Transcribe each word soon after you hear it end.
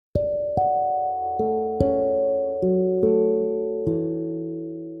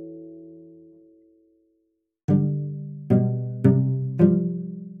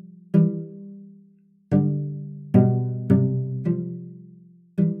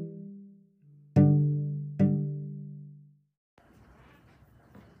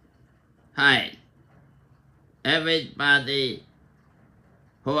Hi, everybody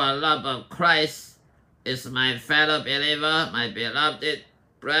who are love of Christ is my fellow believer, my beloved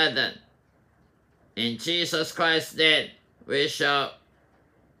brethren. In Jesus Christ's name, we shall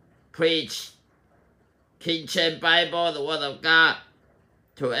preach King James Bible, the Word of God,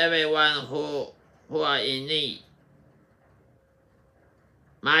 to everyone who are in need.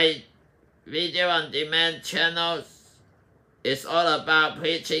 My video on demand channel is all about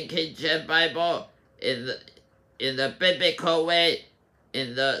preaching King James Bible in the biblical way,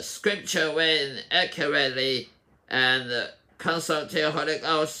 in the scripture way, and accurately, and consulting Holy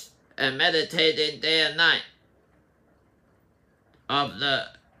Ghost and meditating day and night of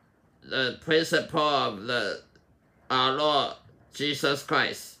the principle of our Lord Jesus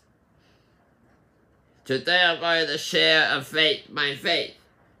Christ. Today I'm going to share my faith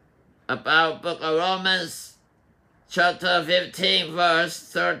about Book of Romans, chapter 15, verse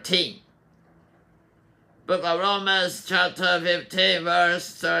 13. Book of Romans, chapter 15,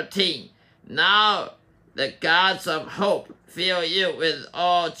 verse 13. Now the God of hope fill you with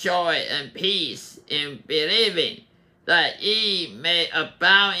all joy and peace in believing, that ye may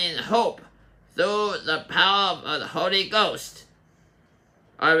abound in hope through the power of the Holy Ghost.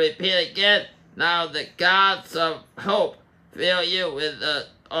 I repeat again. Now the God of hope fill you with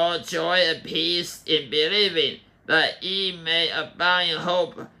all joy and peace in believing, that ye may abound in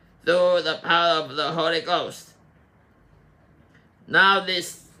hope through the power of the Holy Ghost. Now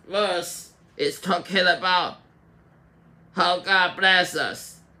this verse is talking about how God bless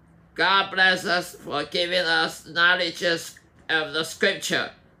us. God bless us for giving us knowledge of the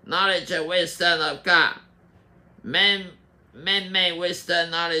Scripture, knowledge and wisdom of God. Man-made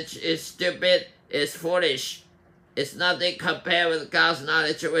wisdom knowledge is stupid, is foolish. It's nothing compared with God's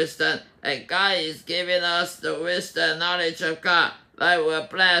knowledge and wisdom. And God is giving us the wisdom and knowledge of God that will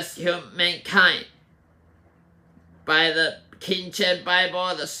bless mankind. By the King James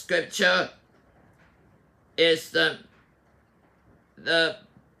Bible, the Scripture is the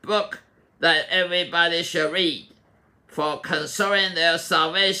book that everybody should read for concerning their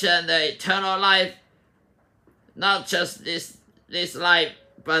salvation, their eternal life, not just this life,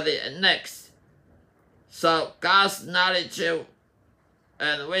 but the next. So God's knowledge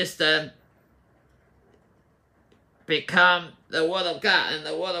and wisdom become the Word of God, and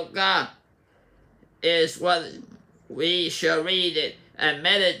the Word of God is what we shall read it and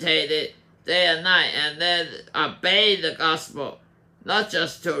meditate it day and night, and then obey the gospel. Not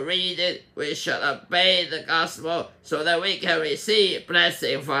just to read it, we should obey the gospel so that we can receive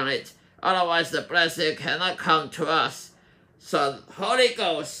blessing from it. Otherwise, the blessing cannot come to us. So Holy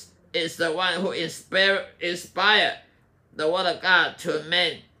Ghost is the one who inspired the Word of God to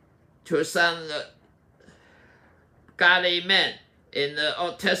men, to some godly men in the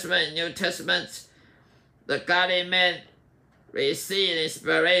Old Testament and New Testament. The godly men receive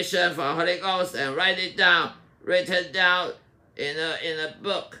inspiration from Holy Ghost and written down in a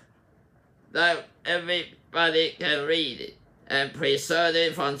book that everybody can read it and preserve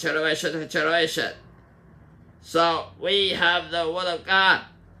it from generation to generation. So we have the Word of God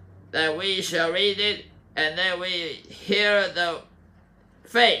that we shall read it, and then we hear the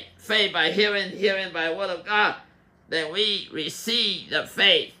faith by hearing by Word of God. Then we receive the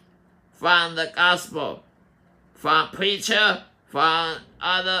faith from the gospel, from preacher, from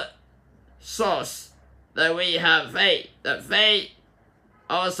other source, that we have faith. The faith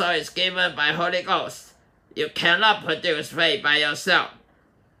also is given by Holy Ghost. You cannot produce faith by yourself.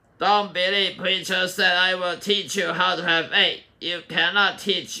 Don't believe preachers said, I will teach you how to have faith. You cannot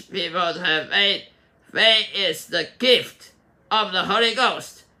teach people to have faith. Faith is the gift of the Holy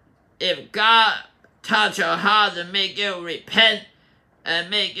Ghost. If God touch your heart and make you repent and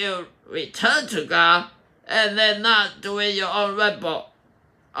make you return to God, and then not doing your own rebel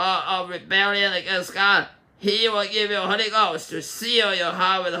or rebellion against God, He will give you Holy Ghost to seal your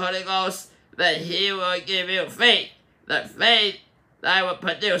heart with the Holy Ghost. Then He will give you faith. The faith that will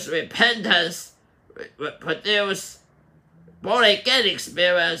produce repentance, will produce born-again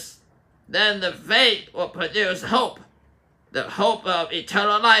experience. Then the faith will produce hope. The hope of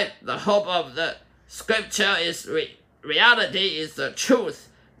eternal life, the hope of the Scripture is reality, is the truth.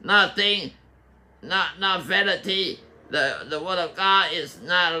 Nothing, not vanity. The Word of God is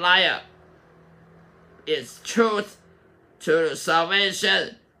not a liar. It's truth to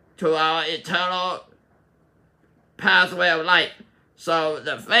salvation, to our eternal pathway of life. So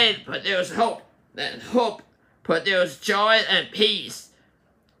the faith produces hope. Then hope produces joy and peace.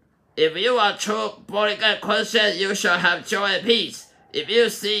 If you are true born-again Christian, you shall have joy and peace. If you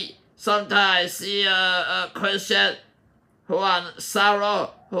sometimes see a Christian who are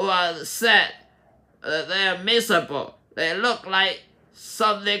sorrow, who are sad. They are miserable. They look like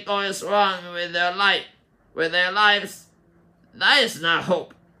something goes wrong with their lives. That is not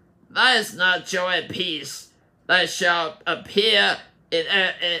hope. That is not joy and peace that shall appear in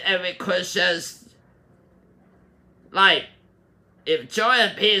every Christian's life. If joy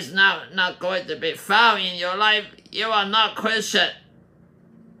and peace is not going to be found in your life, you are not Christian.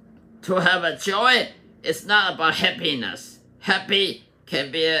 To have a joy is not about happiness. Happy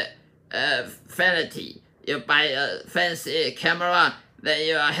can be a vanity. You buy a fancy camera, then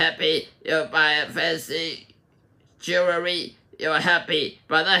you are happy. You buy a fancy jewelry, you are happy.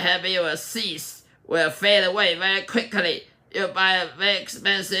 But that happy will cease, will fade away very quickly. You buy a very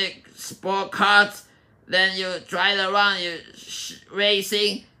expensive sport car, then you drive around, you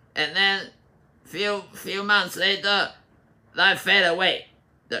racing, and then few months later, that fade away.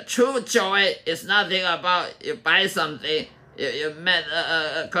 The true joy is nothing about you buy something, you met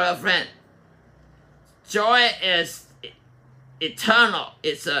a girlfriend. Joy is eternal.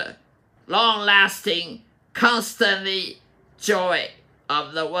 It's a long-lasting, constantly joy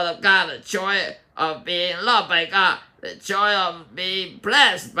of the Word of God, the joy of being loved by God, the joy of being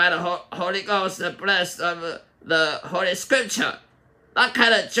blessed by the Holy Ghost, the blessed of the Holy Scripture. That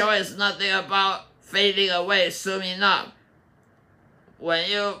kind of joy is nothing about fading away soon enough. When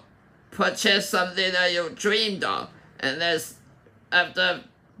you purchase something that you dreamed of, and then after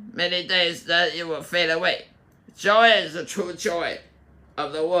many days that it will fade away. Joy is the true joy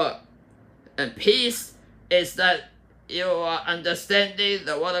of the world. And peace is that you are understanding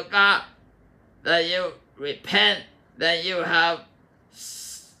the Word of God, that you repent, that you have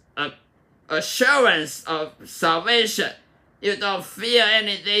assurance of salvation. You don't fear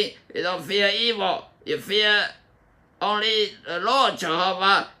anything, you don't fear evil, you fear only the Lord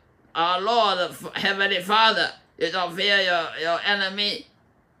Jehovah, our Lord, the Heavenly Father. You don't fear your enemy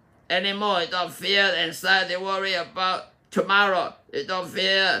anymore. You don't fear anxiety, worry about tomorrow. You don't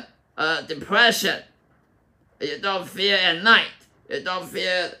fear depression. You don't fear at night. You don't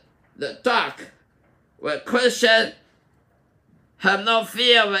fear the dark. When Christians have no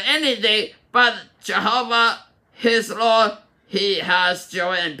fear of anything but Jehovah, his Lord, he has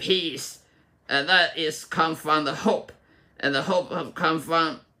joy and peace. And that is come from the hope. And the hope comes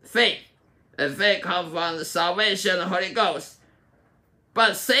from faith. And faith comes from the salvation of the Holy Ghost.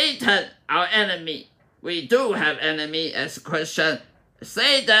 But Satan, our enemy, we do have enemy as Christians.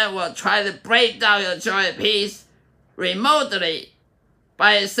 Satan will try to break down your joy and peace remotely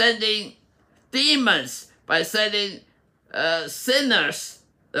by sending demons, by sending sinners,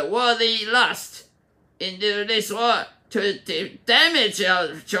 the worldly lust, into this world to damage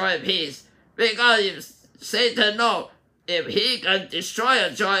your joy and peace. Because if Satan knows, if he can destroy your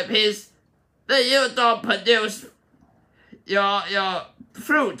joy and peace, then you don't produce your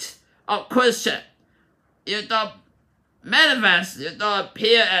fruit of Christian. You don't manifest, you don't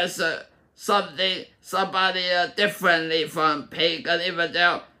appear as somebody differently from pagan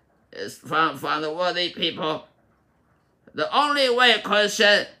infidel, from the worldly people. The only way a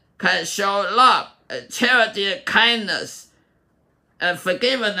Christian can show love and charity and kindness and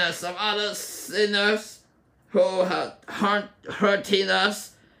forgiveness of other sinners who have hurting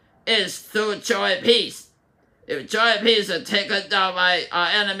us is through joy and peace. If joy and peace are taken down by our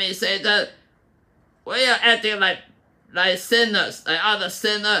enemy Satan, we are acting like sinners, like other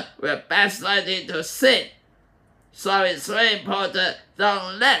sinners. We are backsliding to sin. So it's very important,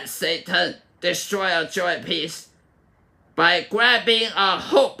 don't let Satan destroy our joy and peace. By grabbing our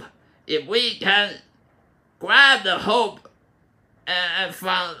hope, if we can grab the hope and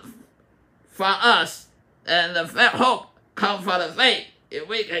from us, and the hope comes from the faith. If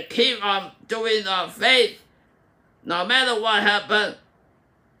we can keep on doing our faith, no matter what happens,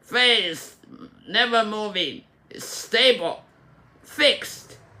 faith is never moving, it's stable,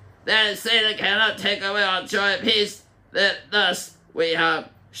 fixed. Then Satan cannot take away our joy and peace. Thus, we have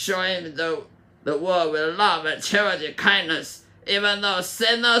shown the world with love and charity and kindness. Even though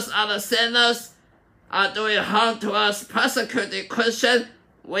other sinners are doing harm to us, persecuting Christians,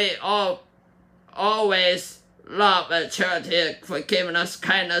 we always love and charity, forgiveness,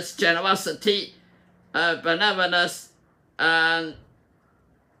 kindness, generosity, benevolence, and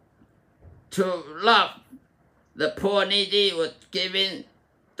to love the poor, needy with giving,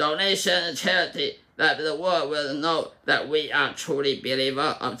 donation, and charity, that the world will know that we are truly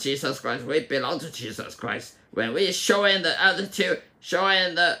believers of Jesus Christ. We belong to Jesus Christ. When we showing the attitude,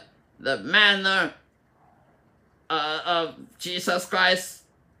 showing the manner of Jesus Christ,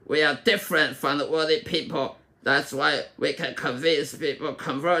 we are different from the worldly people. That's why we can convince people,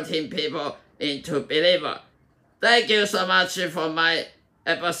 converting people into believers. Thank you so much for my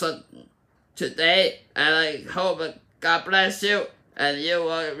episode today, and I hope God bless you and you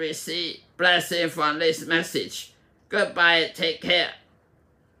will receive blessing from this message. Goodbye, take care.